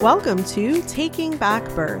Welcome to Taking Back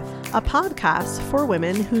Birth, a podcast for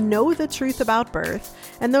women who know the truth about birth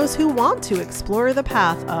and those who want to explore the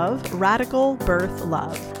path of radical birth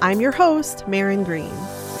love. I'm your host, Maren Green.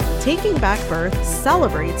 Taking Back Birth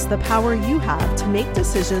celebrates the power you have to make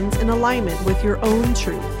decisions in alignment with your own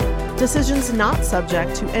truth. Decisions not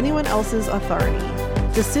subject to anyone else's authority.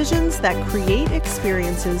 Decisions that create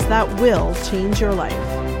experiences that will change your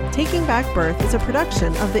life. Taking Back Birth is a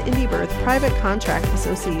production of the IndieBirth Private Contract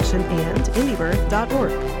Association and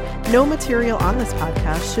indiebirth.org. No material on this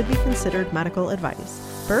podcast should be considered medical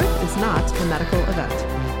advice. Birth is not a medical event.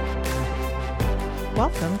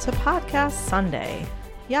 Welcome to Podcast Sunday.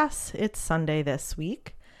 Yes, it's Sunday this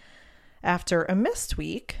week. After a missed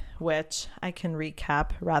week, which I can recap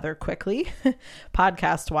rather quickly,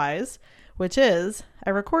 podcast-wise, which is I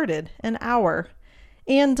recorded an hour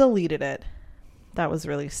and deleted it. That was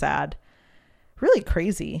really sad. Really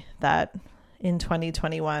crazy that in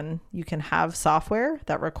 2021 you can have software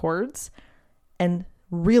that records and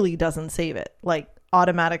really doesn't save it, like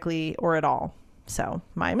automatically or at all. So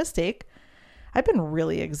my mistake. I've been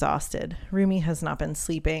really exhausted. Rumi has not been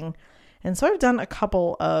sleeping. And so I've done a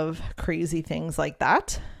couple of crazy things like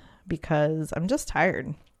that because I'm just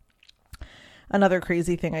tired. Another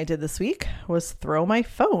crazy thing I did this week was throw my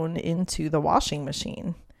phone into the washing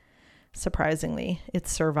machine. Surprisingly, it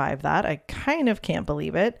survived that. I kind of can't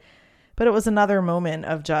believe it, but it was another moment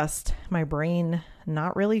of just my brain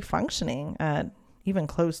not really functioning at even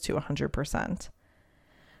close to 100%.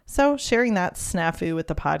 So sharing that snafu with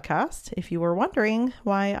the podcast, if you were wondering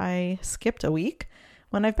why I skipped a week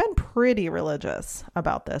when I've been pretty religious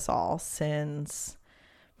about this all since,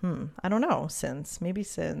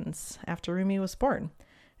 since after Rumi was born.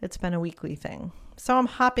 It's been a weekly thing. So I'm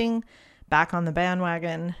hopping back on the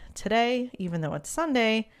bandwagon today, even though it's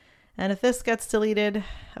Sunday. And if this gets deleted,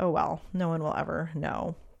 oh well, no one will ever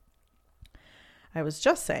know. I was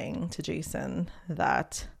just saying to Jason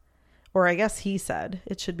that, or I guess he said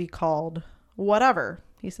it should be called whatever.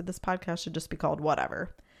 He said this podcast should just be called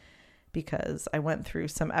whatever, because I went through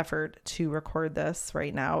some effort to record this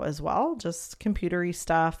right now as well, just computery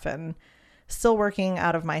stuff and still working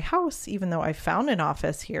out of my house, even though I found an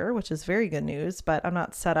office here, which is very good news, but I'm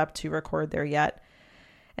not set up to record there yet.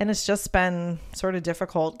 And it's just been sort of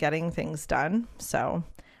difficult getting things done. So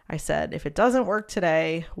I said, if it doesn't work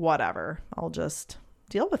today, whatever, I'll just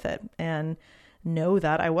deal with it and know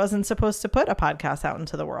that I wasn't supposed to put a podcast out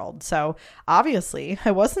into the world. So obviously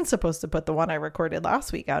I wasn't supposed to put the one I recorded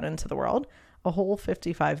last week out into the world, a whole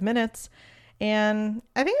 55 minutes. And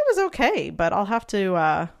I think it was okay, but I'll have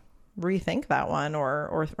to, rethink that one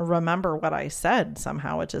or remember what I said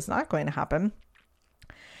somehow, which is not going to happen.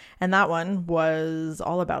 And that one was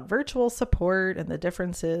all about virtual support and the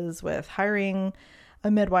differences with hiring a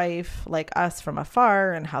midwife like us from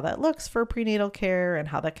afar and how that looks for prenatal care and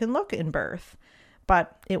how that can look in birth.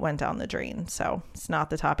 But it went down the drain. So it's not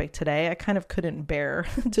the topic today. I kind of couldn't bear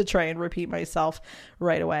to try and repeat myself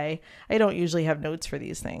right away. I don't usually have notes for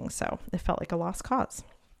these things, so it felt like a lost cause.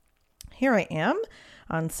 Here I am.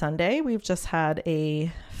 On Sunday, we've just had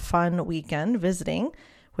a fun weekend visiting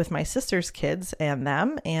with my sister's kids and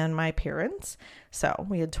them and my parents. So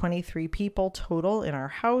we had 23 people total in our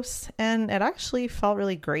house, and it actually felt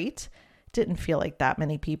really great. Didn't feel like that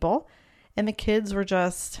many people. And the kids were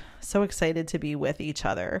just so excited to be with each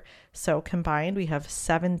other. So combined, we have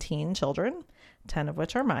 17 children, 10 of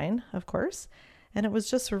which are mine, of course. And it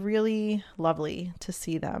was just really lovely to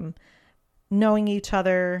see them knowing each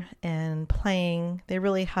other and playing. They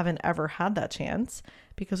really haven't ever had that chance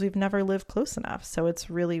because we've never lived close enough. So it's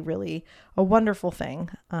really, really a wonderful thing.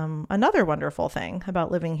 Another wonderful thing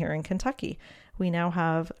about living here in Kentucky, we now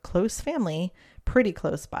have close family pretty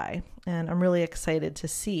close by. And I'm really excited to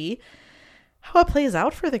see how it plays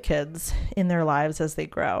out for the kids in their lives as they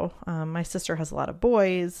grow. My sister has a lot of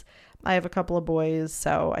boys. I have a couple of boys.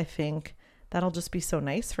 So I think that'll just be so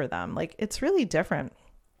nice for them. Like, it's really different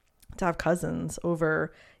to have cousins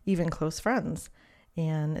over even close friends.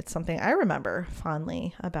 And it's something I remember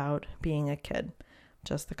fondly about being a kid,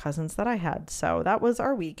 just the cousins that I had. So that was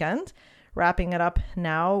our weekend. Wrapping it up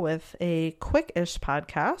now with a quick-ish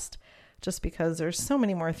podcast, just because there's so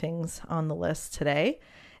many more things on the list today.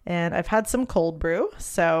 And I've had some cold brew,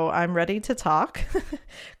 so I'm ready to talk.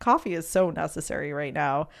 Coffee is so necessary right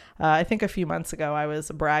now. I think a few months ago I was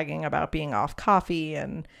bragging about being off coffee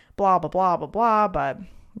and blah, blah, blah, blah, blah, but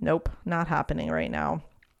nope, not happening right now.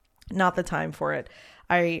 Not the time for it.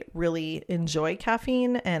 I really enjoy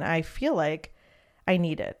caffeine, and I feel like I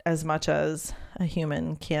need it as much as a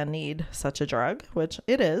human can need such a drug, which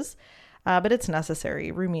it is. but it's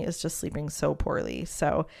necessary. Rumi is just sleeping so poorly.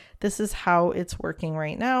 So this is how it's working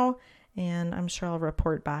right now. And I'm sure I'll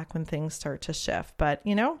report back when things start to shift. But,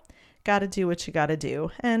 got to do what you got to do.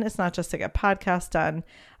 And it's not just to get podcasts done.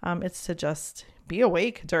 It's to just be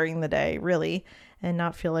awake during the day, really, and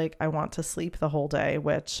not feel like I want to sleep the whole day,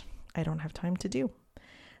 which I don't have time to do.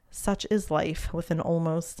 Such is life with an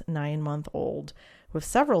almost 9-month-old with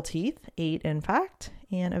several teeth, 8 in fact,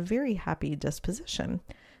 and a very happy disposition,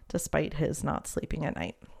 despite his not sleeping at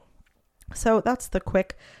night. So that's the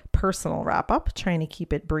quick personal wrap up, trying to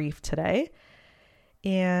keep it brief today.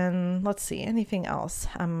 And let's see, anything else?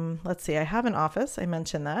 Let's see, I have an office. I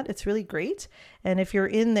mentioned that. It's really great. And if you're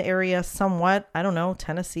in the area somewhat, I don't know,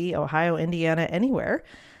 Tennessee, Ohio, Indiana, anywhere,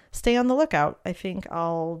 stay on the lookout. I think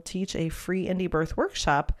I'll teach a free indie birth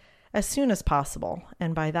workshop as soon as possible.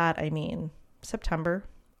 And by that, I mean September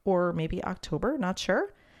or maybe October, not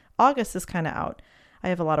sure. August is kind of out. I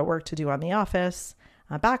have a lot of work to do on the office,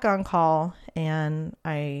 back on call, and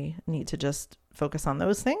I need to just focus on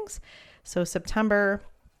those things. So September,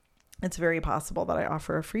 it's very possible that I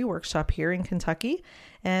offer a free workshop here in Kentucky,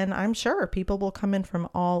 and I'm sure people will come in from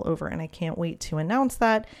all over, and I can't wait to announce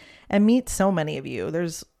that and meet so many of you.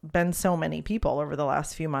 There's been so many people over the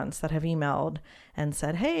last few months that have emailed and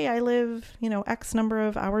said, hey, I live, X number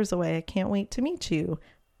of hours away. I can't wait to meet you.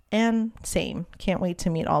 And same, can't wait to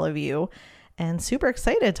meet all of you, and super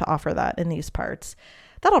excited to offer that in these parts.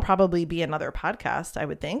 That'll probably be another podcast, I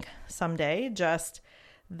would think, someday, just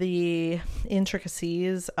the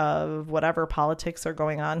intricacies of whatever politics are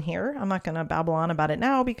going on here. I'm not going to babble on about it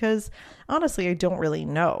now because honestly, I don't really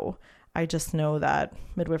know. I just know that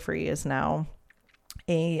midwifery is now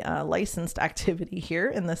a licensed activity here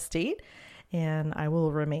in the state, and I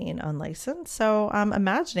will remain unlicensed. So I'm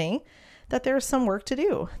imagining that there's some work to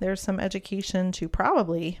do. There's some education to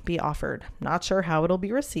probably be offered. Not sure how it'll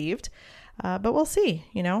be received, but we'll see.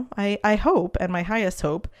 I hope, and my highest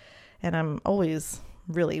hope, and I'm always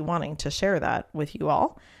really wanting to share that with you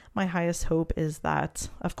all. My highest hope is that,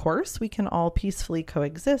 of course, we can all peacefully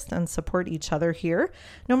coexist and support each other here,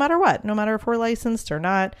 no matter what, no matter if we're licensed or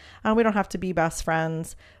not. We don't have to be best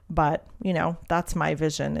friends, but, that's my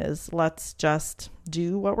vision is let's just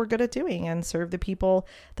do what we're good at doing and serve the people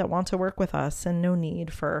that want to work with us, and no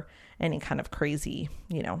need for any kind of crazy,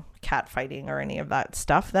 cat fighting or any of that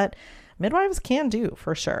stuff that midwives can do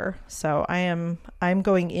for sure. So I'm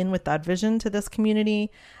going in with that vision to this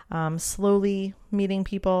community, slowly meeting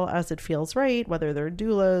people as it feels right, whether they're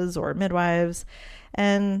doulas or midwives,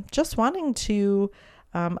 and just wanting to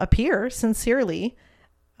appear sincerely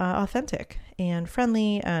authentic and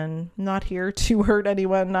friendly, and not here to hurt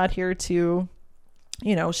anyone, not here to,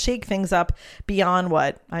 shake things up beyond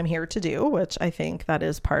what I'm here to do, which I think that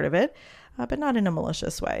is part of it, but not in a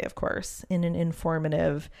malicious way, of course, in an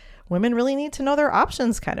informative, women really need to know their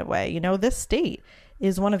options kind of way. This state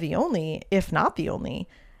is one of the only, if not the only,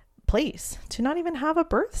 place to not even have a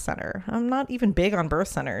birth center. I'm not even big on birth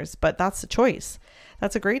centers, but that's a choice.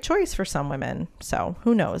 That's a great choice for some women. So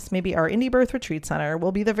who knows? Maybe our Indie Birth Retreat Center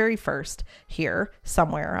will be the very first here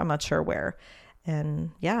somewhere. I'm not sure where.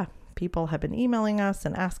 And yeah, people have been emailing us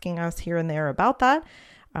and asking us here and there about that.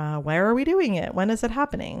 Where are we doing it? When is it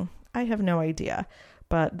happening? I have no idea,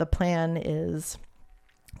 but the plan is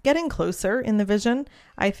getting closer in the vision,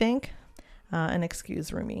 I think. And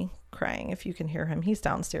excuse Rumi crying if you can hear him. He's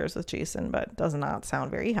downstairs with Jason, but does not sound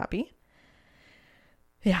very happy.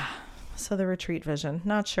 Yeah, so the retreat vision,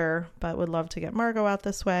 not sure, but would love to get Margot out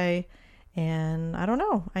this way. And I don't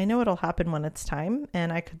know. I know it'll happen when it's time,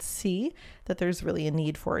 and I could see that there's really a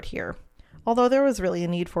need for it here. Although there was really a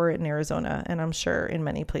need for it in Arizona, and I'm sure in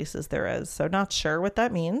many places there is. So not sure what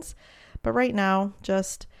that means. But right now,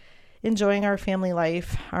 just enjoying our family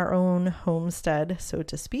life, our own homestead, so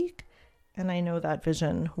to speak. And I know that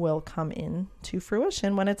vision will come into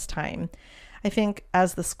fruition when it's time. I think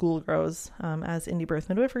as the school grows, as Indie Birth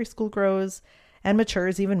Midwifery School grows and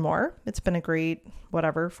matures even more, it's been a great,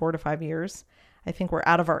 4 to 5 years. I think we're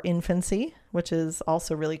out of our infancy, which is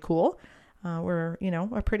also really cool. We're,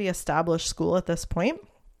 a pretty established school at this point.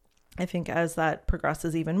 I think as that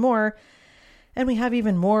progresses even more, and we have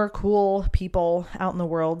even more cool people out in the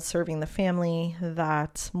world serving the family,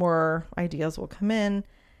 that more ideas will come in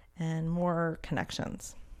and more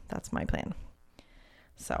connections. That's my plan.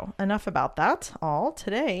 So enough about that all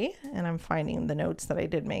today. And I'm finding the notes that I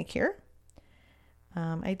did make here.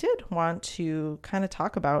 I did want to kind of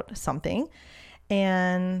talk about something,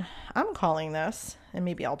 and I'm calling this, and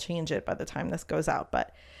maybe I'll change it by the time this goes out,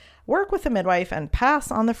 but work with a midwife and pass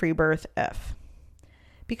on the free birth if.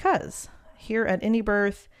 Because here at Indie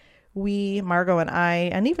Birth, Margot and I,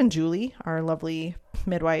 and even Julie, our lovely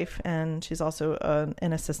midwife, and she's also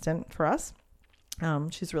an assistant for us.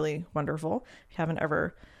 She's really wonderful. If you haven't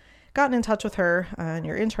ever gotten in touch with her and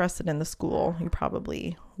you're interested in the school, you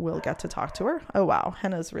probably will get to talk to her. Oh, wow.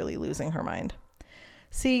 Henna's really losing her mind.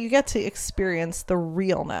 See, you get to experience the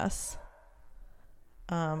realness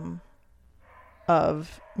of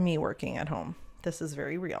me working at home. This is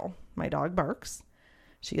very real. My dog barks.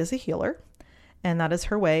 She is a healer. And that is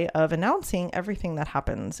her way of announcing everything that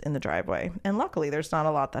happens in the driveway. And luckily, there's not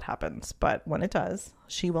a lot that happens. But when it does,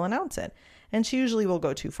 she will announce it. And she usually will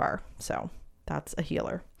go too far. So that's a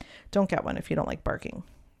healer. Don't get one if you don't like barking.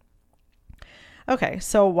 Okay,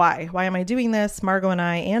 so why? Why am I doing this? Margot and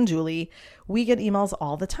I and Julie, we get emails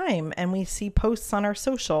all the time, and we see posts on our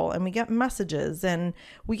social, and we get messages, and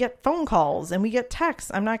we get phone calls, and we get texts.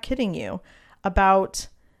 I'm not kidding you, about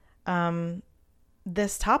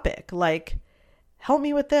this topic, like, help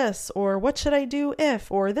me with this, or what should I do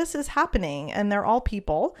if, or this is happening. And they're all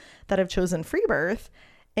people that have chosen Freebirth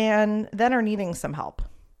and then are needing some help.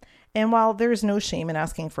 And while there's no shame in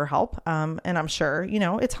asking for help, and I'm sure,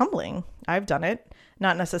 it's humbling. I've done it,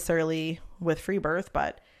 not necessarily with Freebirth,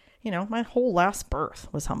 but, my whole last birth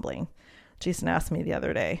was humbling. Jason asked me the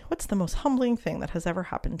other day, what's the most humbling thing that has ever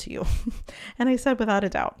happened to you? And I said, without a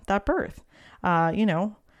doubt, that birth.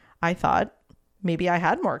 I thought maybe I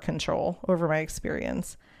had more control over my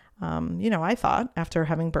experience. I thought after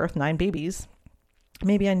having birthed 9 babies,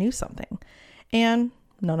 maybe I knew something. And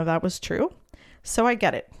none of that was true. So I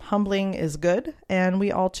get it. Humbling is good, and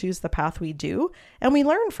we all choose the path we do, and we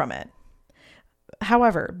learn from it.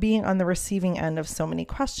 However, being on the receiving end of so many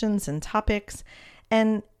questions and topics,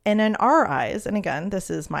 and in our eyes, and again, this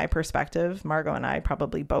is my perspective, Margot and I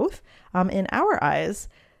probably both, in our eyes,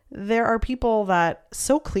 there are people that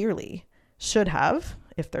so clearly should have,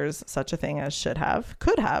 if there's such a thing as should have,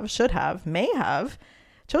 could have, should have, may have,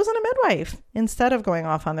 chosen a midwife instead of going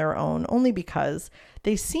off on their own, only because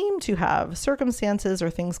they seem to have circumstances or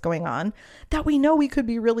things going on that we know we could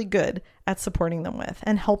be really good at supporting them with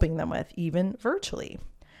and helping them with, even virtually.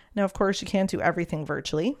 Now, of course, you can't do everything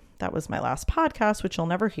virtually. That was my last podcast, which you'll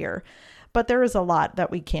never hear. But there is a lot that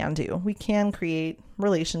we can do. We can create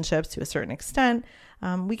relationships to a certain extent.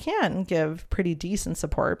 We can give pretty decent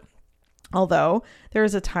support. Although there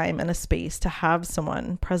is a time and a space to have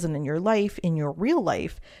someone present in your life, in your real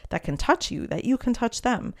life, that can touch you, that you can touch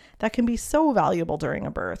them, that can be so valuable during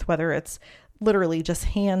a birth, whether it's literally just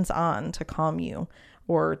hands-on to calm you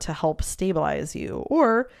or to help stabilize you,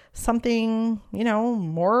 or something,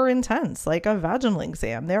 more intense like a vaginal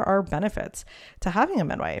exam. There are benefits to having a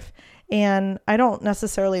midwife. And I don't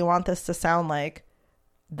necessarily want this to sound like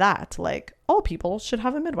that, like all people should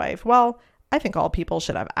have a midwife. Well, I think all people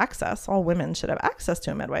should have access. All women should have access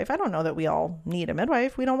to a midwife. I don't know that we all need a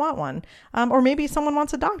midwife. We don't want one. Or maybe someone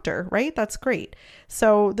wants a doctor, right? That's great.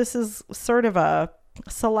 So this is sort of a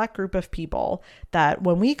select group of people that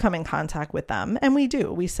when we come in contact with them, and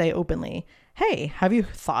we say openly, hey, have you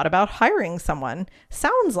thought about hiring someone?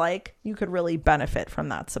 Sounds like you could really benefit from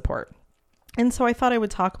that support. And so I thought I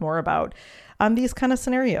would talk more about these kind of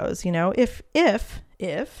scenarios. If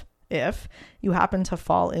you happen to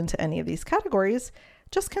fall into any of these categories,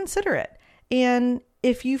 just consider it. And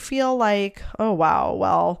if you feel like, oh, wow,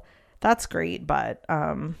 well, that's great, but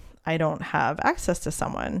I don't have access to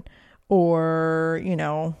someone, or,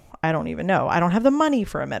 I don't even know, I don't have the money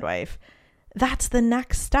for a midwife, that's the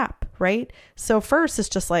next step, right? So first it's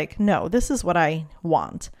just like, no, this is what I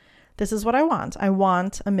want. This is what I want. I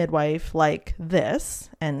want a midwife like this,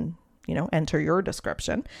 and enter your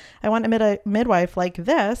description. I want a midwife like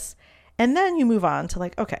this. And then you move on to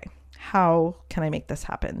like, okay, how can I make this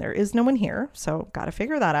happen? There is no one here, so got to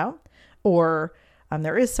figure that out. Or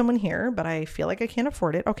there is someone here, but I feel like I can't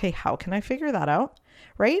afford it. Okay, how can I figure that out?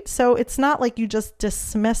 Right? So it's not like you just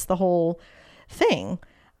dismiss the whole thing.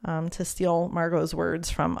 To steal Margot's words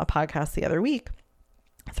from a podcast the other week,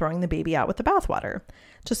 throwing the baby out with the bathwater.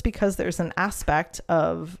 Just because there's an aspect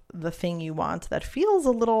of the thing you want that feels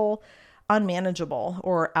a little unmanageable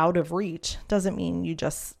or out of reach doesn't mean you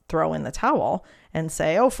just throw in the towel and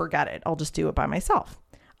say, oh, forget it, I'll just do it by myself.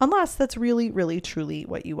 Unless that's really, really, truly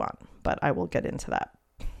what you want. But I will get into that.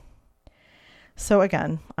 So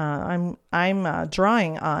again, I'm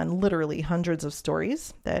drawing on literally hundreds of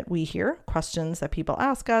stories that we hear, questions that people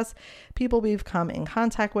ask us, people we've come in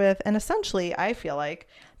contact with, and essentially I feel like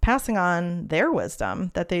passing on their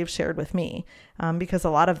wisdom that they've shared with me, because a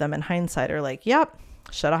lot of them in hindsight are like, yep,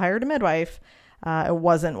 should have hired a midwife. It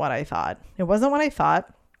wasn't what I thought.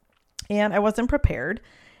 And I wasn't prepared.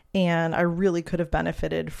 And I really could have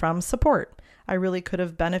benefited from support. I really could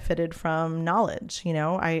have benefited from knowledge.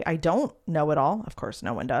 I don't know it all. Of course,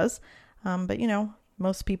 no one does. But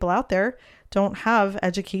most people out there don't have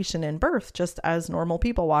education in birth just as normal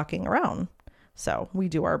people walking around. So we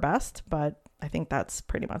do our best, but I think that's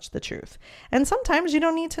pretty much the truth. And sometimes you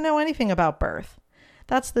don't need to know anything about birth.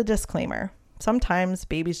 That's the disclaimer. Sometimes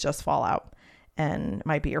babies just fall out, and it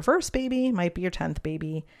might be your first baby, might be your 10th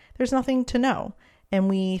baby. There's nothing to know. And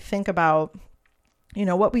we think about,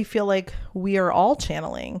 what we feel like we are all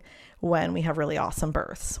channeling when we have really awesome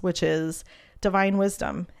births, which is divine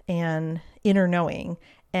wisdom and inner knowing.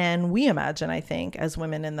 And we imagine, I think, as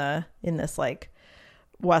women in this like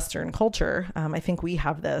Western culture, I think we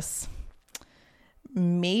have this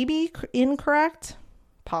maybe incorrect,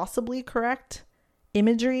 possibly correct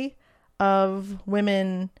imagery of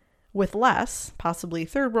women with less, possibly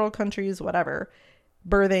third world countries, whatever,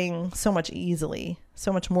 birthing so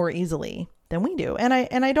much more easily than we do. And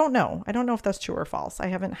I don't know. I don't know if that's true or false. I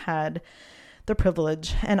haven't had the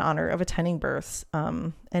privilege and honor of attending births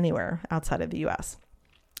anywhere outside of the US.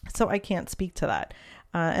 So I can't speak to that.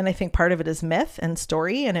 And I think part of it is myth and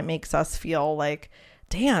story, and it makes us feel like,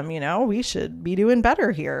 damn, we should be doing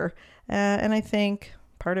better here. And I think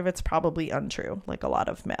part of it's probably untrue, like a lot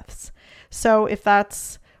of myths. So if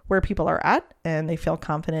that's where people are at and they feel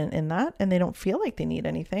confident in that and they don't feel like they need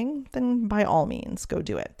anything, then by all means, go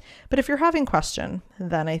do it. But if you're having question,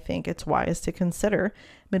 then I think it's wise to consider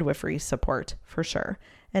midwifery support for sure.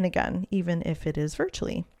 And again, even if it is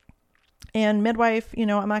virtually. And midwife,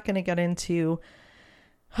 I'm not going to get into,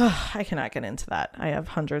 I cannot get into that. I have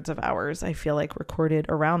hundreds of hours, I feel like, recorded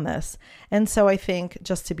around this. And so I think,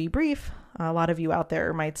 just to be brief, a lot of you out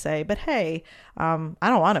there might say, but hey, I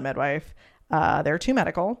don't want a midwife. They're too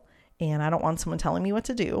medical, and I don't want someone telling me what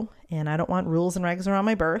to do, and I don't want rules and regs around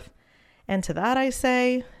my birth. And to that I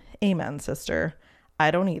say, amen, sister.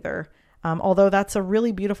 I don't either. Although that's a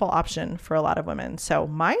really beautiful option for a lot of women. So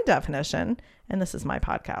my definition, and this is my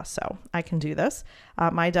podcast, so I can do this.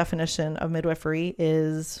 My definition of midwifery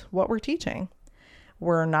is what we're teaching.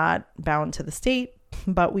 We're not bound to the state,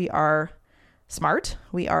 but we are smart.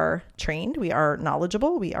 We are trained. We are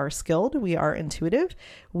knowledgeable. We are skilled. We are intuitive.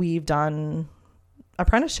 We've done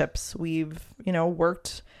apprenticeships. We've,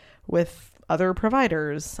 worked with other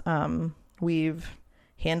providers. We've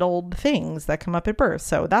handled things that come up at birth.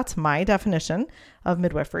 So that's my definition of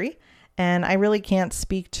midwifery. And I really can't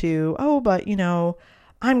speak to, but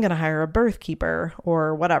I'm going to hire a birth keeper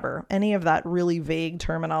or whatever. Any of that really vague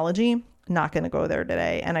terminology, not going to go there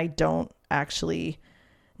today. And I don't actually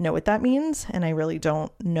know what that means. And I really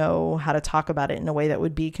don't know how to talk about it in a way that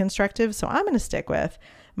would be constructive. So I'm going to stick with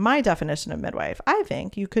my definition of midwife. I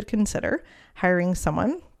think you could consider hiring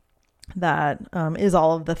someone that is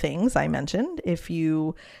all of the things I mentioned, if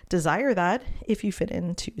you desire that, if you fit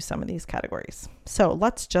into some of these categories. So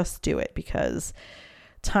let's just do it because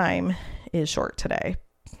time is short today.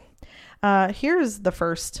 Here's the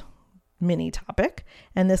first mini topic,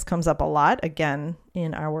 and this comes up a lot, again,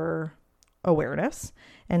 in our awareness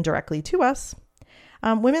and directly to us.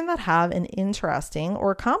 Women that have an interesting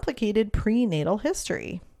or complicated prenatal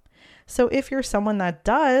history. So if you're someone that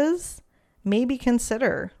does, maybe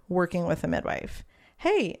consider working with a midwife.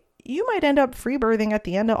 Hey, you might end up free birthing at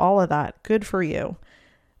the end of all of that. Good for you.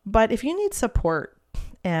 But if you need support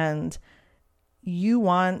and you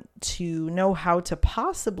want to know how to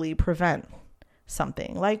possibly prevent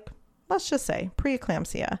something like, let's just say,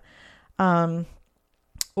 preeclampsia,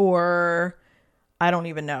 or I don't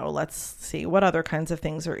even know, let's see, what other kinds of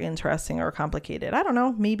things are interesting or complicated? I don't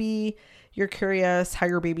know. Maybe you're curious how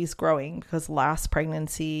your baby's growing because last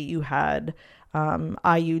pregnancy you had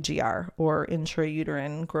IUGR or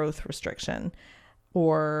intrauterine growth restriction,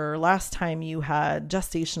 or last time you had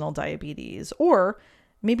gestational diabetes, or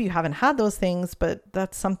maybe you haven't had those things, but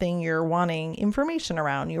that's something you're wanting information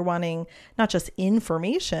around. You're wanting not just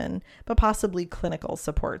information, but possibly clinical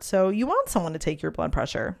support. So you want someone to take your blood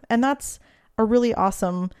pressure, and that's a really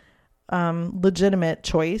awesome, legitimate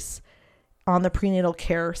choice on the prenatal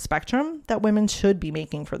care spectrum that women should be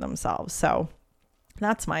making for themselves. So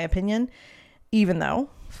that's my opinion, even though,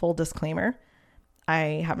 full disclaimer,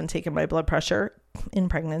 I haven't taken my blood pressure in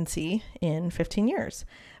pregnancy in 15 years.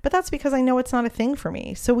 But that's because I know it's not a thing for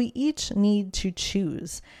me. So we each need to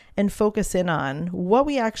choose and focus in on what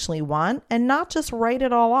we actually want and not just write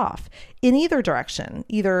it all off in either direction.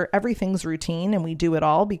 Either everything's routine and we do it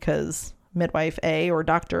all because midwife A or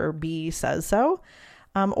doctor B says so,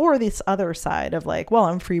 or this other side of like, well,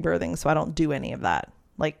 I'm free birthing, so I don't do any of that.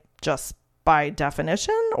 Like, just by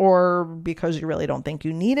definition, or because you really don't think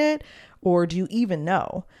you need it? Or do you even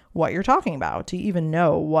know what you're talking about? Do you even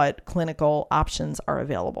know what clinical options are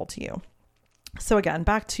available to you? So again,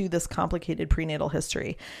 back to this complicated prenatal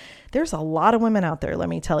history. There's a lot of women out there, let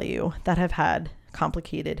me tell you, that have had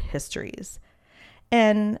complicated histories.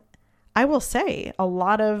 And I will say a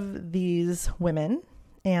lot of these women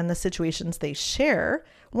and the situations they share,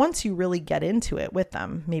 once you really get into it with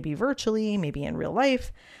them, maybe virtually, maybe in real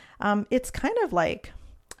life, it's kind of like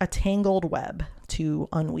a tangled web to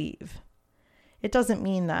unweave. It doesn't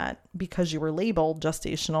mean that because you were labeled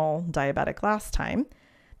gestational diabetic last time,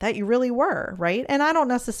 that you really were, right? And I don't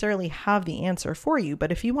necessarily have the answer for you,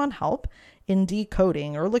 but if you want help in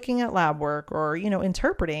decoding or looking at lab work or,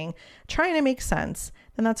 interpreting, trying to make sense,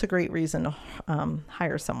 then that's a great reason to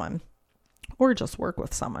hire someone or just work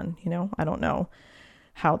with someone. I don't know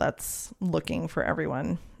how that's looking for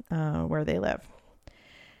everyone where they live.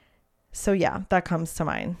 So yeah, that comes to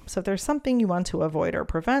mind. So if there's something you want to avoid or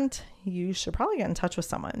prevent, you should probably get in touch with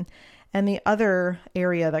someone. And the other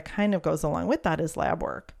area that kind of goes along with that is lab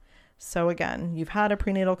work. So again, you've had a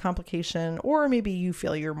prenatal complication, or maybe you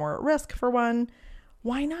feel you're more at risk for one.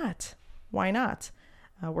 Why not? Why not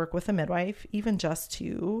work with a midwife, even just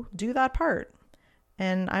to do that part?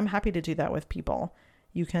 And I'm happy to do that with people.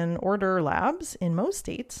 You can order labs in most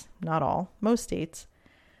states, not all, most states,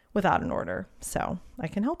 without an order. So I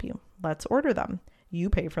can help you. Let's order them. You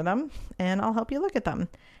pay for them and I'll help you look at them.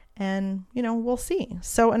 And, we'll see.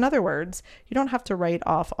 So in other words, you don't have to write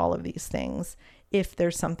off all of these things if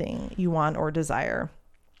there's something you want or desire.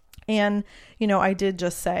 And, I did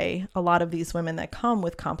just say a lot of these women that come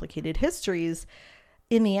with complicated histories,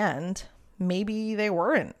 in the end, maybe they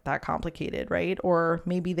weren't that complicated, right? Or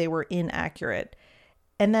maybe they were inaccurate.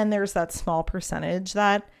 And then there's that small percentage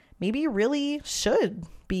that maybe really should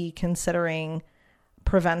be considering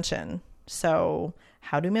prevention. So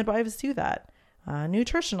how do midwives do that?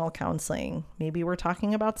 Nutritional counseling. Maybe we're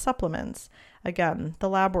talking about supplements. Again, the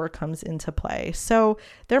lab work comes into play. So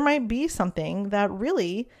there might be something that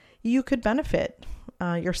really you could benefit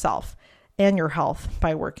yourself and your health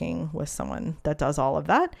by working with someone that does all of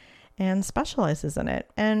that and specializes in it.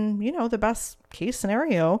 And, the best case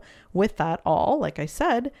scenario with that all, like I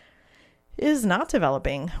said, is not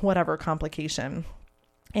developing whatever complication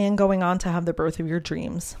and going on to have the birth of your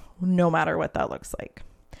dreams, no matter what that looks like.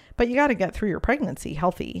 But you got to get through your pregnancy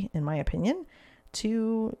healthy, in my opinion,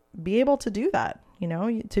 to be able to do that,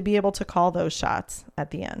 to be able to call those shots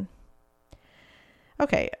at the end.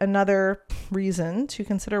 Okay, another reason to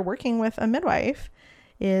consider working with a midwife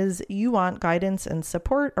is you want guidance and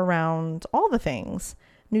support around all the things: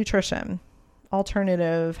 nutrition,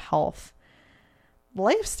 alternative health,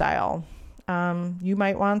 lifestyle. You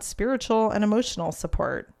might want spiritual and emotional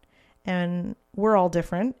support. And we're all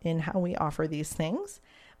different in how we offer these things.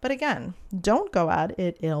 But again, don't go at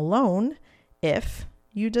it alone if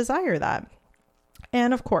you desire that.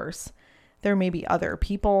 And of course, there may be other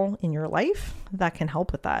people in your life that can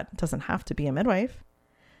help with that. It doesn't have to be a midwife.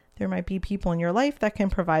 There might be people in your life that can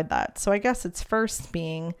provide that. So I guess it's first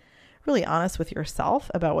being really honest with yourself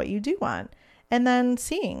about what you do want. And then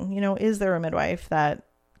seeing, is there a midwife that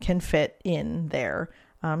can fit in there?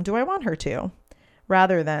 Do I want her to?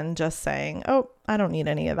 Rather than just saying, oh, I don't need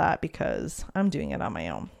any of that because I'm doing it on my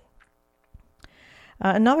own.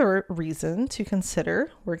 Another reason to consider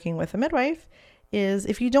working with a midwife is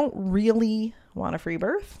if you don't really want a free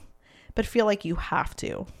birth, but feel like you have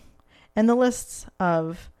to. And the lists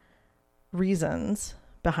of reasons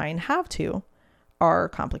behind have to are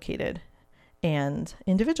complicated and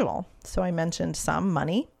individual. So I mentioned some: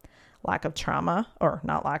 money, lack of trauma, or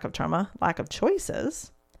not lack of trauma, lack of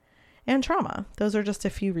choices, and trauma. Those are just a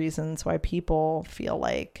few reasons why people feel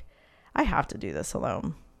like I have to do this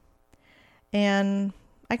alone. And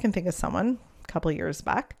I can think of someone a couple of years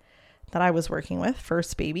back that I was working with,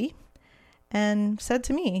 first baby, and said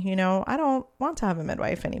to me, I don't want to have a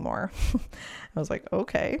midwife anymore. I was like,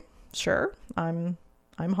 okay, sure. I'm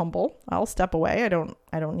humble. I'll step away. I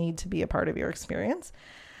don't need to be a part of your experience.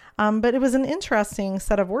 But it was an interesting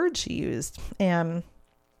set of words she used. And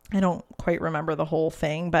I don't quite remember the whole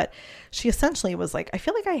thing, but she essentially was like, I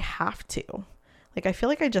feel like I have to. Like, I feel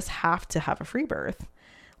like I just have to have a free birth.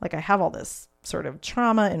 Like, I have all this sort of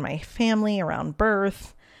trauma in my family around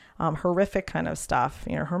birth, horrific kind of stuff,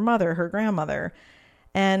 her mother, her grandmother.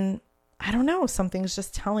 And I don't know, something's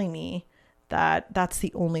just telling me that that's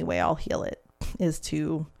the only way I'll heal it, is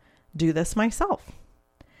to do this myself.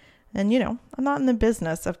 And, I'm not in the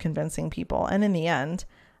business of convincing people. And in the end,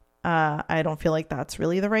 I don't feel like that's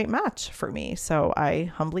really the right match for me. So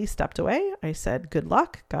I humbly stepped away. I said, good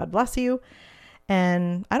luck. God bless you.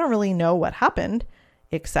 And I don't really know what happened,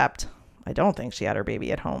 except I don't think she had her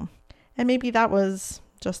baby at home. And maybe that was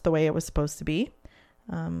just the way it was supposed to be.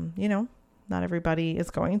 Not everybody is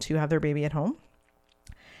going to have their baby at home.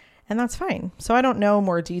 And that's fine. So I don't know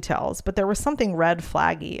more details, but there was something red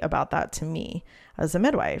flaggy about that to me as a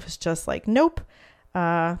midwife. It's just like, nope.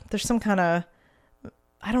 There's some kind of,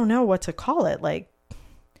 I don't know what to call it, like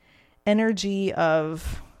energy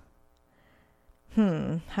of,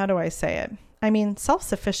 how do I say it? I mean,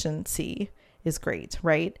 self-sufficiency is great,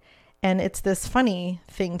 right? And it's this funny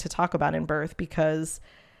thing to talk about in birth because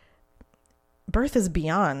birth is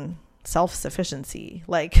beyond self-sufficiency.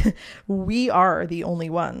 Like we are the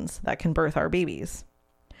only ones that can birth our babies.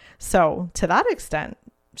 So to that extent,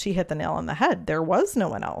 she hit the nail on the head. There was no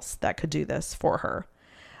one else that could do this for her.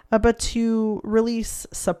 But to release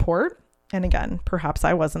support, and again, perhaps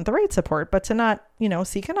I wasn't the right support, but to not,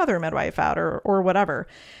 seek another midwife out or whatever,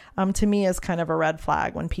 to me is kind of a red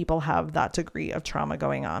flag when people have that degree of trauma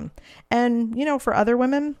going on. And, for other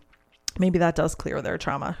women, maybe that does clear their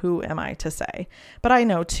trauma. Who am I to say? But I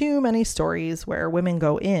know too many stories where women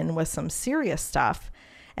go in with some serious stuff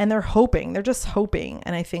and they're just hoping,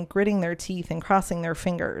 and I think gritting their teeth and crossing their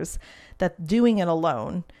fingers that doing it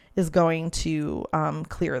alone is going to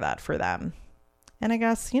clear that for them. And I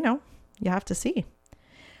guess, you have to see.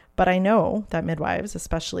 But I know that midwives,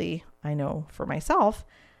 especially I know for myself,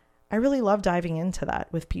 I really love diving into that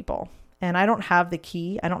with people. And I don't have the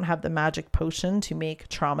key. I don't have the magic potion to make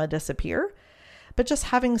trauma disappear, but just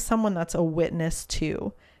having someone that's a witness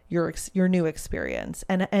to your new experience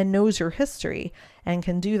and knows your history and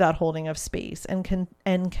can do that holding of space and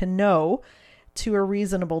can know to a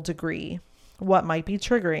reasonable degree what might be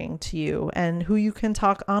triggering to you and who you can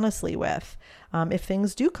talk honestly with. If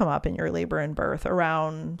things do come up in your labor and birth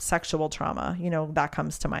around sexual trauma, that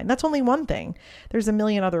comes to mind. That's only one thing. There's a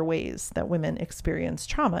million other ways that women experience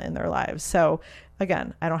trauma in their lives. So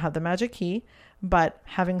again, I don't have the magic key, but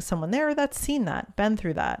having someone there that's seen that, been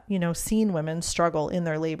through that, seen women struggle in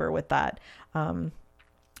their labor with that,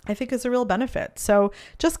 I think is a real benefit. So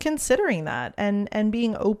just considering that and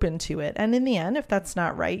being open to it. And in the end, if that's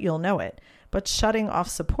not right, you'll know it. But shutting off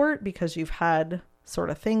support because you've had sort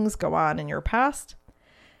of things go on in your past,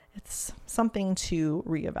 it's something to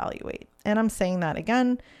reevaluate. And I'm saying that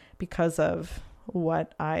again because of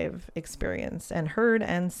what I've experienced and heard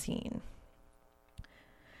and seen.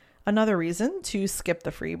 Another reason to skip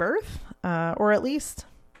the free birth, or at least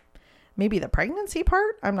maybe the pregnancy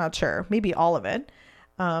part, I'm not sure, maybe all of it,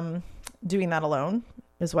 doing that alone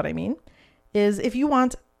is what I mean, is if you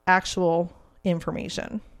want actual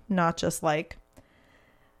information, not just like,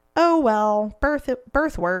 oh, well,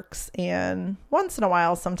 birth works. And once in a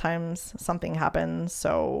while, sometimes something happens.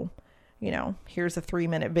 So, here's a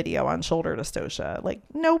 3-minute video on shoulder dystocia. Like,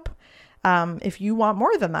 nope. If you want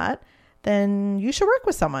more than that, then you should work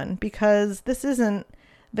with someone because this isn't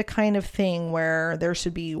the kind of thing where there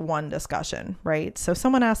should be one discussion, right? So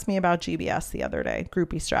someone asked me about GBS the other day,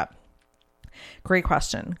 groupie strep. Great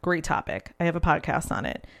question. Great topic. I have a podcast on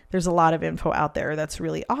it. There's a lot of info out there that's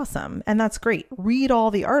really awesome. And that's great. Read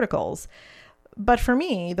all the articles. But for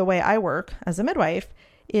me, the way I work as a midwife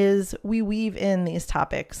is we weave in these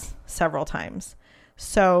topics several times.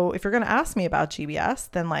 So if you're going to ask me about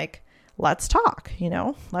GBS, then let's talk,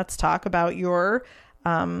 let's talk about your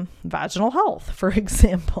vaginal health, for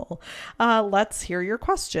example. Let's hear your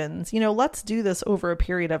questions. Let's do this over a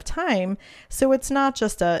period of time. So it's not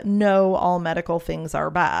just a no, all medical things are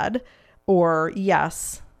bad, or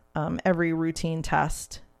yes, every routine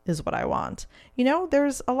test is what I want.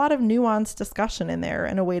 There's a lot of nuanced discussion in there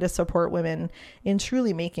and a way to support women in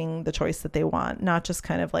truly making the choice that they want, not just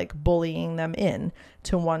kind of like bullying them in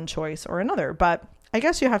to one choice or another. But I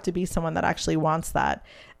guess you have to be someone that actually wants that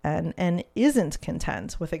and isn't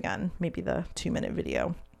content with, again, maybe the 2-minute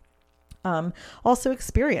video. Also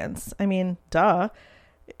experience. I mean, duh.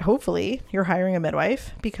 Hopefully you're hiring a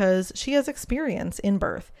midwife because she has experience in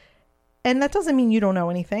birth. And that doesn't mean you don't know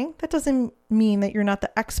anything. That doesn't mean that you're not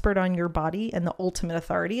the expert on your body and the ultimate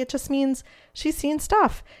authority. It just means she's seen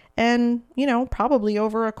stuff and, probably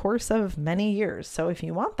over a course of many years. So if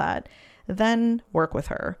you want that, then work with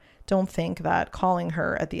her. Don't think that calling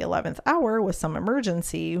her at the 11th hour with some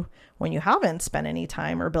emergency when you haven't spent any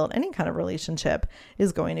time or built any kind of relationship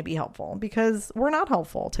is going to be helpful, because we're not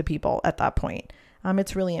helpful to people at that point.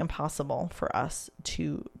 It's really impossible for us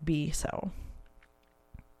to be so.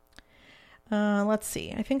 Let's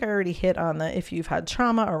see. I think I already hit on if you've had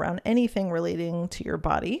trauma around anything relating to your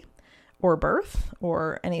body or birth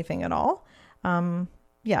or anything at all.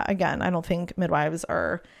 yeah, again, I don't think midwives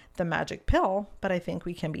are the magic pill, but I think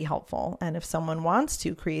we can be helpful. And if someone wants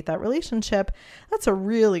to create that relationship, that's a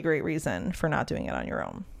really great reason for not doing it on your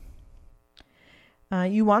own.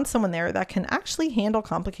 You want someone there that can actually handle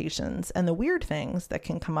complications and the weird things that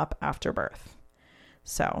can come up after birth.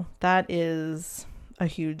 So that is a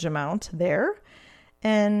huge amount there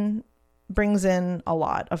and brings in a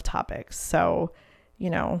lot of topics. So,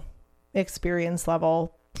 experience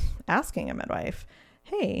level, asking a midwife,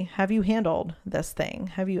 hey, have you handled this thing?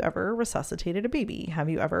 Have you ever resuscitated a baby? Have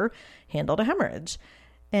you ever handled a hemorrhage?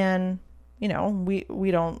 And,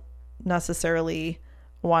 we don't necessarily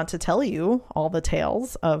want to tell you all the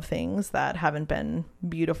tales of things that haven't been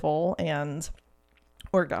beautiful and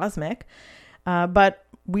orgasmic, but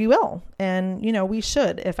we will. And, we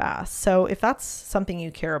should if asked. So if that's something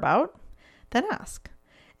you care about, then ask.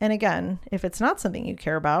 And again, if it's not something you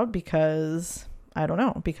care about because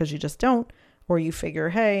you just don't, or you figure,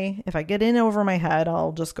 hey, if I get in over my head,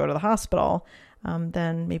 I'll just go to the hospital,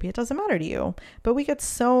 then maybe it doesn't matter to you. But we get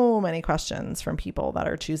so many questions from people that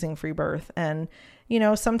are choosing free birth. And,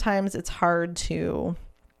 sometimes it's hard to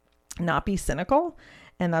not be cynical.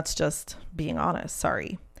 And that's just being honest.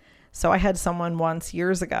 Sorry. So I had someone once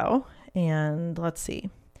years ago, and let's see,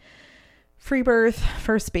 free birth,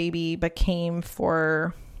 first baby, but came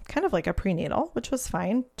for kind of like a prenatal, which was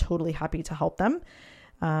fine. Totally happy to help them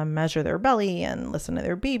measure their belly and listen to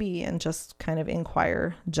their baby and just kind of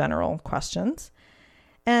inquire general questions.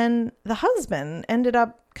 And the husband ended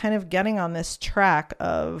up kind of getting on this track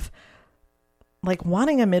of like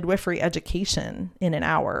wanting a midwifery education in an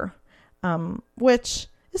hour, which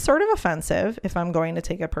is sort of offensive if I'm going to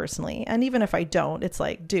take it personally. And even if I don't, it's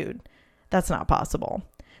like, dude, that's not possible.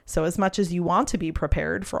 So as much as you want to be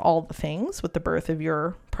prepared for all the things with the birth of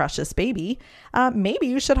your precious baby, maybe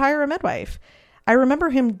you should hire a midwife. I remember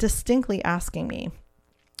him distinctly asking me,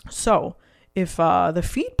 so if the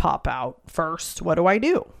feet pop out first, what do I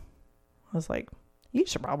do? I was like, you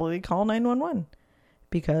should probably call 911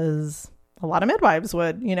 because a lot of midwives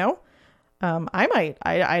would, I might,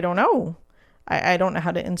 I don't know. I don't know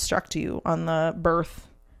how to instruct you on the birth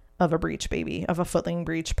of a breech baby, of a footling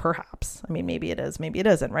breech, perhaps. I mean, maybe it is, maybe it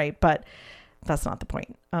isn't, right? But that's not the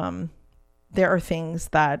point. There are things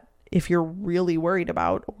that if you're really worried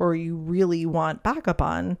about or you really want backup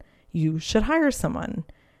on, you should hire someone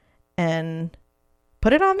and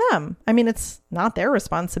put it on them. I mean, it's not their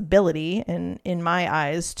responsibility, and in my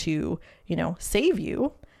eyes, to, save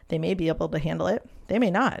you. They may be able to handle it. They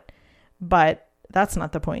may not. But that's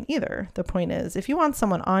not the point either. The point is, if you want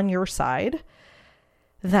someone on your side,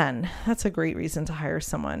 then that's a great reason to hire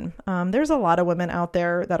someone. There's a lot of women out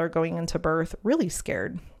there that are going into birth really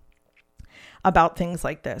scared about things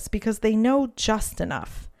like this because they know just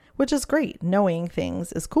enough, which is great. Knowing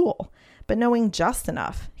things is cool, but knowing just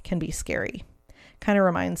enough can be scary. Kind of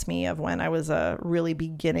reminds me of when I was a really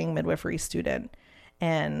beginning midwifery student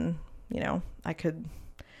and, I could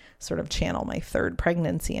sort of channel my third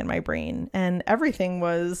pregnancy in my brain, and everything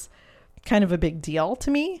was kind of a big deal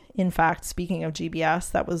to me. In fact, speaking of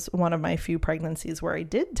GBS, that was one of my few pregnancies where I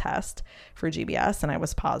did test for GBS and I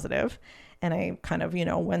was positive. And I kind of,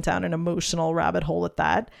 went down an emotional rabbit hole with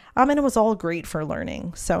that. And it was all great for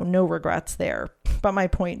learning. So no regrets there. But my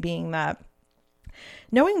point being that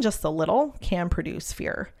knowing just a little can produce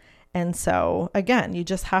fear. And so again, you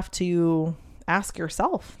just have to ask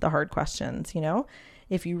yourself the hard questions,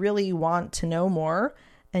 if you really want to know more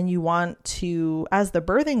and you want to, as the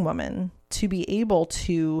birthing woman, to be able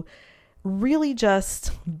to really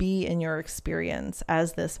just be in your experience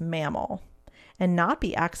as this mammal and not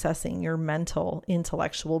be accessing your mental,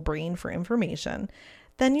 intellectual brain for information,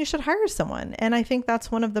 then you should hire someone. And I think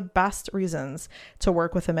that's one of the best reasons to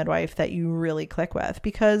work with a midwife that you really click with,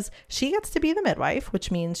 because she gets to be the midwife,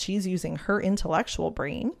 which means she's using her intellectual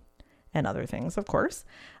brain and other things, of course.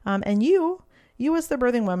 And you as the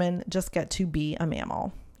birthing woman just get to be a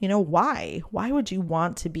mammal. Why? Why would you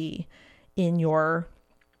want to be in your,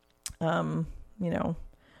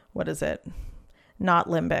 what is it? Not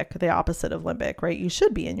limbic, the opposite of limbic, right? You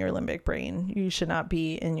should be in your limbic brain. You should not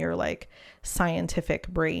be in your scientific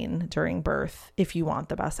brain during birth if you want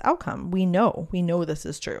the best outcome. We know this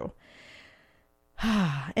is true.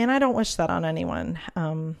 And I don't wish that on anyone.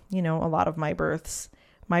 A lot of my births,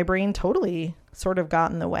 my brain totally sort of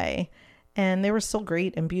got in the way, and they were still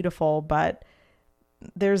great and beautiful, but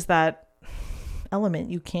there's that element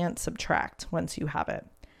you can't subtract once you have it.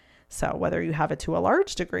 So whether you have it to a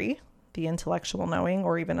large degree, the intellectual knowing,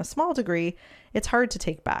 or even a small degree, it's hard to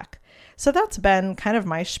take back. So that's been kind of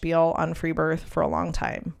my spiel on free birth for a long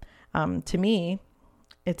time. To me,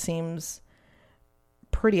 it seems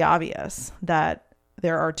pretty obvious that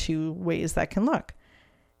there are two ways that can look,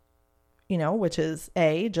 which is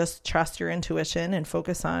A, just trust your intuition and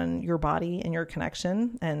focus on your body and your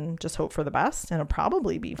connection and just hope for the best, and it'll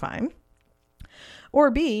probably be fine. Or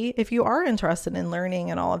B, if you are interested in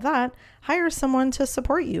learning and all of that, hire someone to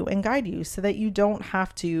support you and guide you so that you don't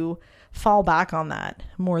have to fall back on that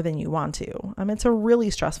more than you want to. It's a really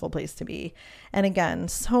stressful place to be. And again,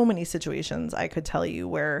 so many situations I could tell you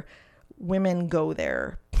where women go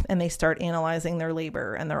there and they start analyzing their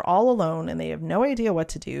labor and they're all alone and they have no idea what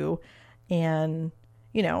to do. And,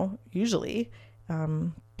 usually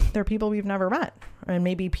they're people we've never met, and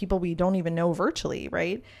maybe people we don't even know virtually,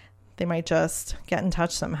 right? They might just get in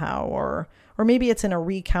touch somehow, or maybe it's in a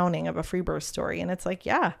recounting of a free birth story. And it's like,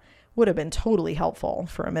 yeah, would have been totally helpful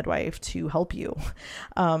for a midwife to help you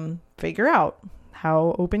figure out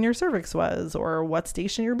how open your cervix was, or what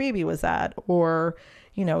station your baby was at, or,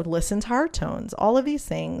 listen to heart tones. All of these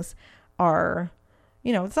things are,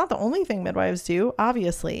 it's not the only thing midwives do,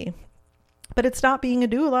 obviously, but it's not being a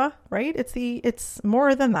doula, right? It's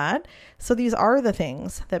more than that. So these are the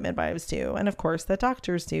things that midwives do, and of course that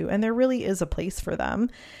doctors do. And there really is a place for them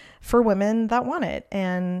for women that want it.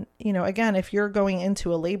 And, again, if you're going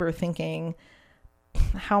into a labor thinking,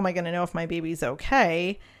 how am I going to know if my baby's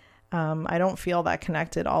okay? I don't feel that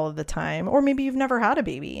connected all of the time. Or maybe you've never had a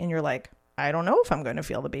baby and you're like, I don't know if I'm going to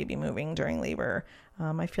feel the baby moving during labor.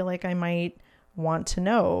 I feel like I might want to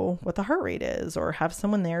know what the heart rate is, or have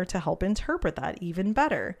someone there to help interpret that even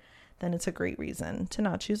better. Then it's a great reason to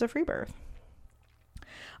not choose a free birth.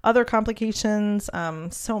 Other complications,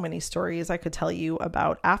 so many stories I could tell you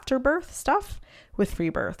about afterbirth stuff with free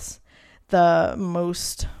births. The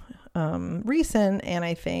most recent, and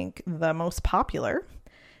I think the most popular,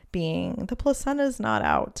 being the placenta's not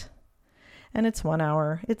out. And it's 1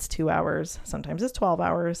 hour, it's 2 hours, sometimes it's 12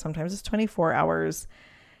 hours, sometimes it's 24 hours.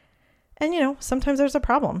 And, sometimes there's a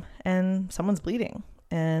problem and someone's bleeding,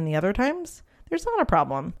 and the other times there's not a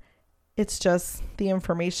problem. It's just the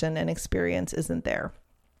information and experience isn't there.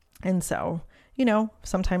 And so,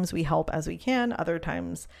 sometimes we help as we can. Other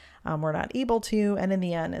times we're not able to. And in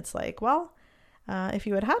the end, it's like, well, if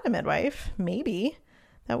you had had a midwife, maybe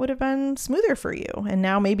that would have been smoother for you. And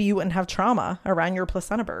now maybe you wouldn't have trauma around your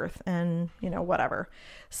placenta birth and, whatever.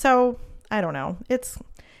 So I don't know.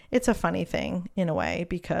 It's a funny thing in a way,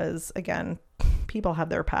 because again, people have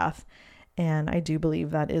their path, and I do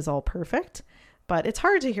believe that is all perfect. But it's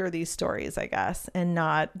hard to hear these stories, I guess, and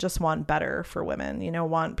not just want better for women,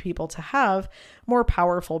 want people to have more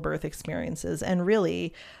powerful birth experiences, and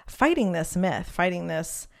really fighting this myth, fighting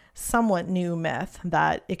this somewhat new myth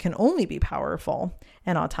that it can only be powerful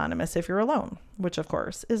and autonomous if you're alone, which of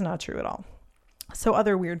course is not true at all. So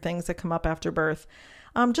other weird things that come up after birth,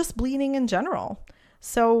 just bleeding in general.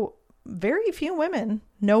 So very few women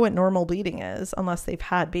know what normal bleeding is unless they've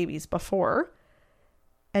had babies before.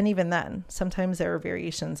 And even then, sometimes there are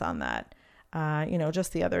variations on that.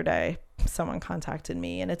 Just the other day, someone contacted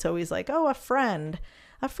me, and it's always like, oh, a friend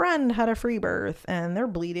had a free birth and they're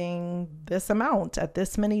bleeding this amount at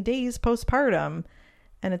this many days postpartum.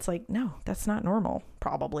 And it's like, no, that's not normal,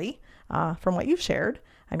 probably, from what you've shared.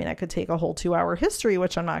 I mean, I could take a whole 2-hour history,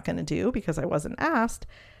 which I'm not going to do because I wasn't asked.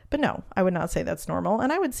 But no, I would not say that's normal,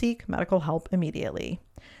 and I would seek medical help immediately.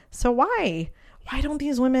 So why don't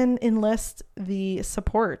these women enlist the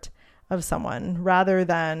support of someone rather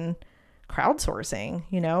than crowdsourcing,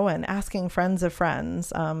 and asking friends of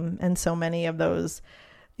friends? And so many of those,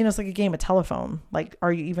 it's like a game of telephone. Like,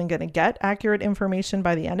 are you even going to get accurate information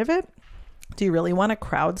by the end of it? Do you really want to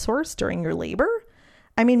crowdsource during your labor?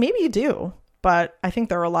 I mean, maybe you do, but I think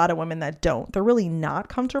there are a lot of women that don't. They're really not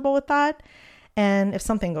comfortable with that. And if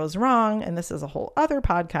something goes wrong, and this is a whole other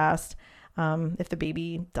podcast, if the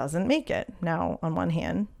baby doesn't make it. Now, on one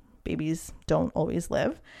hand, babies don't always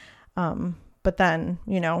live. But then,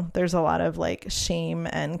 there's a lot of like shame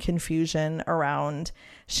and confusion around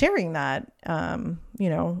sharing that,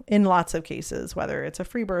 in lots of cases, whether it's a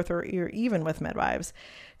free birth or even with midwives,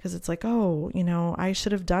 because it's like, oh, I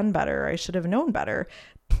should have done better. I should have known better.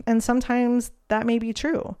 And sometimes that may be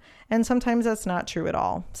true. And sometimes that's not true at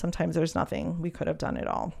all. Sometimes there's nothing we could have done at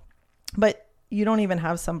all. But you don't even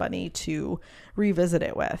have somebody to revisit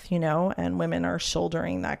it with, and women are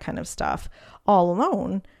shouldering that kind of stuff all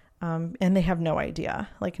alone. And they have no idea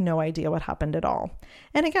what happened at all.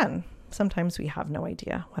 And again, sometimes we have no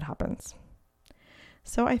idea what happens.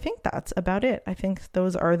 So I think that's about it. I think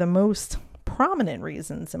those are the most prominent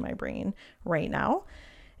reasons in my brain right now.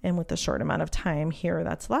 And with the short amount of time here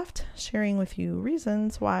that's left, sharing with you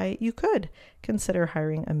reasons why you could consider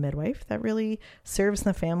hiring a midwife that really serves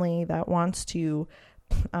the family, that wants to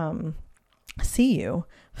see you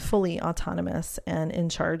fully autonomous and in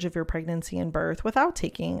charge of your pregnancy and birth without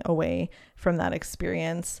taking away from that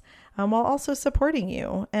experience, while also supporting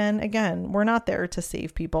you. And again, we're not there to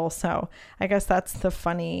save people. So I guess that's the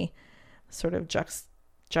funny sort of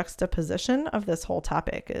juxtaposition of this whole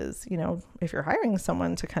topic is, if you're hiring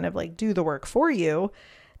someone to kind of like do the work for you,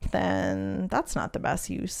 then that's not the best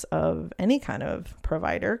use of any kind of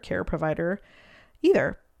care provider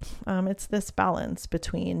either. It's this balance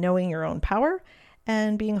between knowing your own power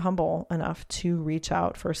and being humble enough to reach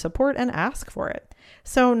out for support and ask for it.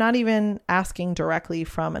 So not even asking directly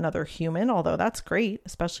from another human, although that's great,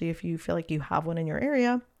 especially if you feel like you have one in your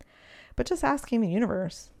area, but just asking the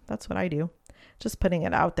universe. That's what I do. Just putting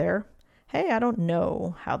it out there. Hey, I don't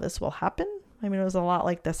know how this will happen. I mean, it was a lot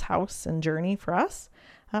like this house and journey for us.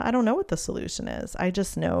 I don't know what the solution is. I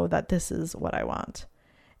just know that this is what I want.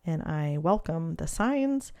 And I welcome the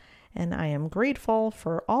signs, and I am grateful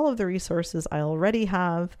for all of the resources I already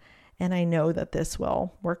have. And I know that this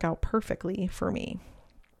will work out perfectly for me.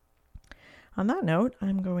 On that note,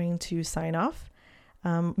 I'm going to sign off.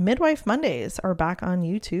 Midwife Mondays are back on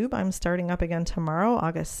YouTube. I'm starting up again tomorrow,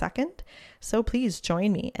 August 2nd. So please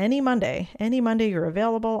join me any Monday you're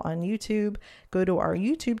available on YouTube. Go to our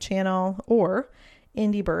YouTube channel or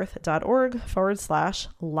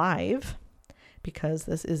indiebirth.org/live, because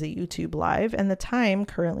this is a YouTube live, and the time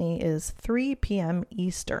currently is 3 p.m.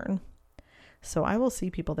 Eastern. So I will see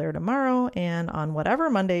people there tomorrow, and on whatever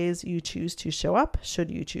Mondays you choose to show up, should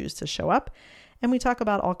you choose to show up. And we talk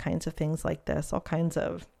about all kinds of things like this, all kinds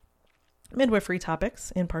of midwifery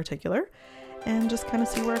topics in particular, and just kind of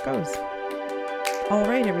see where it goes. All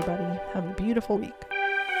right, everybody, have a beautiful week.